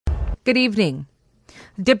Good evening.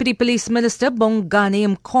 Deputy Police Minister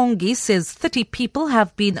Bongani Mkongi says 30 people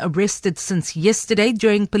have been arrested since yesterday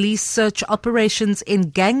during police search operations in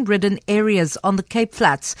gang-ridden areas on the Cape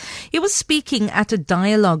Flats. He was speaking at a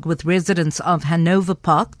dialogue with residents of Hanover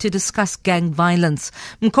Park to discuss gang violence.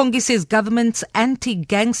 Mkongi says government's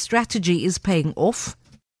anti-gang strategy is paying off.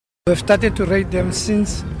 We've started to raid them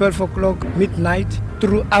since 12 o'clock midnight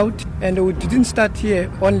throughout, and we didn't start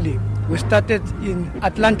here only. We started in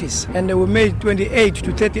Atlantis and we made 28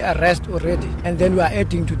 to 30 arrests already, and then we are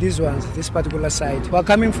adding to these ones, this particular side. We are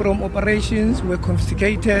coming from operations, we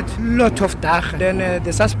confiscated a lot of dagga. Then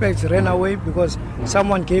the suspects ran away because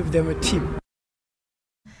someone gave them a tip.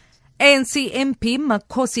 ANC MP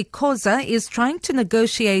Makosi Khoza is trying to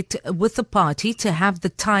negotiate with the party to have the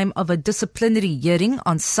time of a disciplinary hearing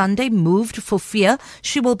on Sunday moved for fear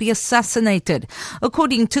she will be assassinated.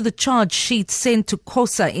 According to the charge sheet sent to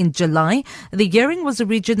Khoza in July, the hearing was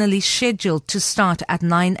originally scheduled to start at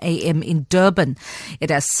 9 a.m. in Durban. It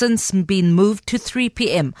has since been moved to 3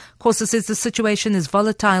 p.m. Khoza says the situation is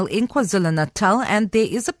volatile in KwaZulu-Natal and there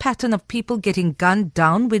is a pattern of people getting gunned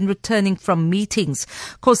down when returning from meetings.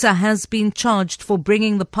 Khoza has been charged for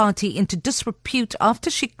bringing the party into disrepute after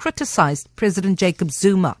she criticized President Jacob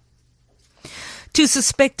Zuma. 2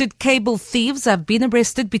 suspected cable thieves have been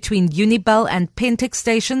arrested between Unibel and Pentex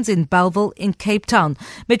stations in Bellville in Cape Town.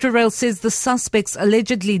 Metrorail says the suspects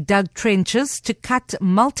allegedly dug trenches to cut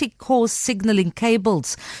multi-core signalling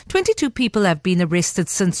cables. 22 people have been arrested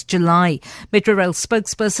since July. Metrorail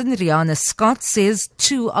spokesperson Rihanna Scott says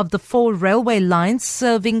 2 of the 4 railway lines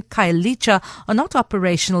serving Khayelitsha are not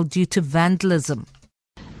operational due to vandalism.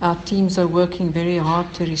 Our teams are working very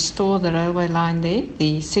hard to restore the railway line there,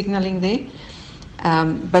 the signalling there.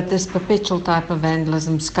 But this perpetual type of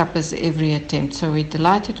vandalism scuppers every attempt. So we're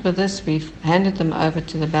delighted with this. We've handed them over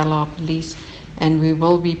to the Bellville Police and we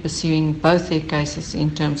will be pursuing both their cases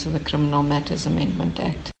in terms of the Criminal Matters Amendment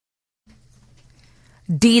Act.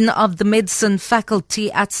 Dean of the Medicine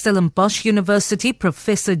Faculty at Stellenbosch University,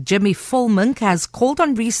 Professor Jimmy Volmink, has called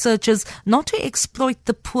on researchers not to exploit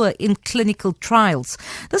the poor in clinical trials.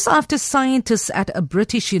 This after scientists at a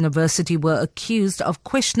British university were accused of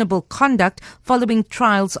questionable conduct following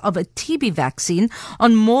trials of a TB vaccine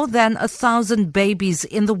on more than 1,000 babies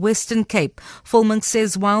in the Western Cape. Volmink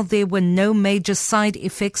says while there were no major side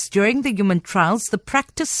effects during the human trials, the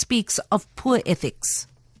practice speaks of poor ethics.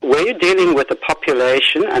 Where you're dealing with a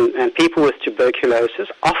population and people with tuberculosis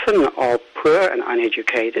often are poor and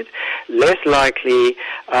uneducated, less likely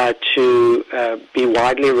to be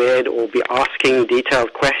widely read or be asking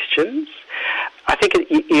detailed questions. I think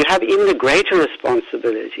you have even a greater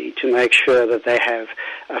responsibility to make sure that they have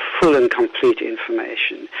full and complete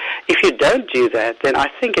information. If you don't do that, then I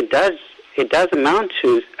think it does amount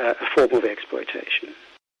to a form of exploitation.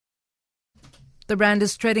 The rand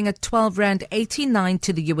is trading at 12 rand 89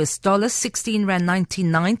 to the US dollar, 16 rand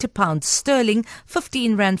 99 to pound sterling,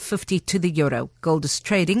 15 rand 50 to the euro. Gold is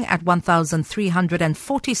trading at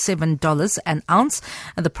 $1,347 an ounce,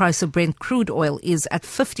 and the price of Brent crude oil is at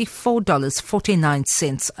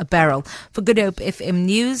 $54.49 a barrel. For Good Hope FM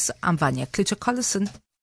News, I'm Vanya Klitschko-Collison.